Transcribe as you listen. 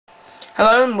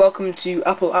Hello and welcome to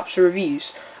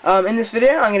AppleAppStoreReviews. In this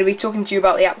video I'm going to be talking to you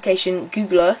about the application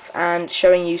Google Earth and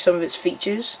showing you some of its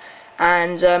features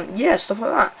and yeah, stuff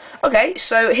like that. Okay,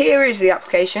 so here is the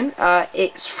application.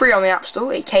 It's free on the App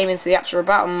Store. It came into the App Store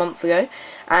about a month ago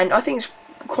and I think it's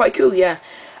quite cool, yeah.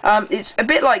 It's a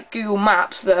bit like Google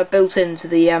Maps that are built into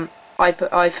the iPhone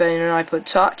and iPod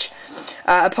Touch.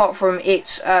 Apart from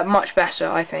it's much better,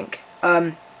 I think.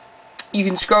 You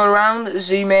can scroll around,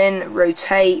 zoom in,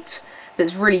 rotate.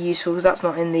 That's really useful because that's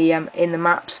not in the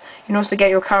maps. You can also get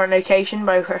your current location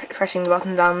by pressing the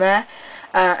button down there,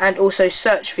 and also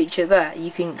search feature there. You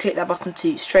can click that button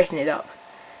to straighten it up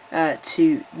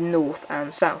to north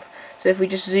and south. So if we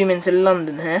just zoom into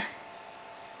London here,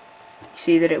 you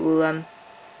see that it will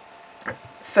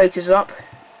focus up.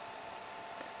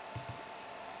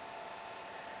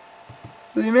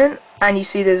 Zoom in, and you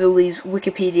see there's all these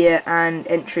Wikipedia and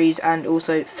entries and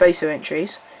also photo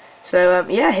entries. So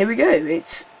yeah, here we go.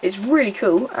 It's really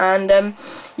cool, and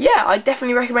yeah, I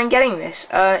definitely recommend getting this.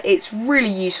 It's really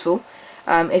useful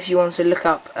if you want to look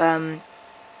up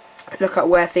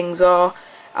where things are.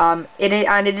 It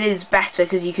is better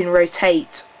because you can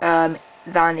rotate than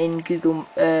in Google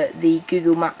the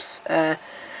Google Maps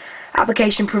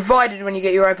application provided when you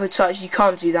get your iPod Touch. You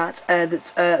can't do that.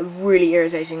 That's a really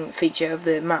irritating feature of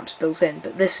the maps built in,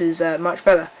 but this is much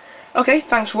better. Okay,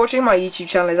 thanks for watching. My YouTube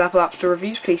channel is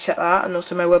AppleAppStoreReviews. Please check that out, and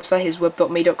also my website is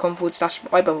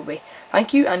web.me.com/iBumblebee.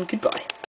 Thank you and goodbye.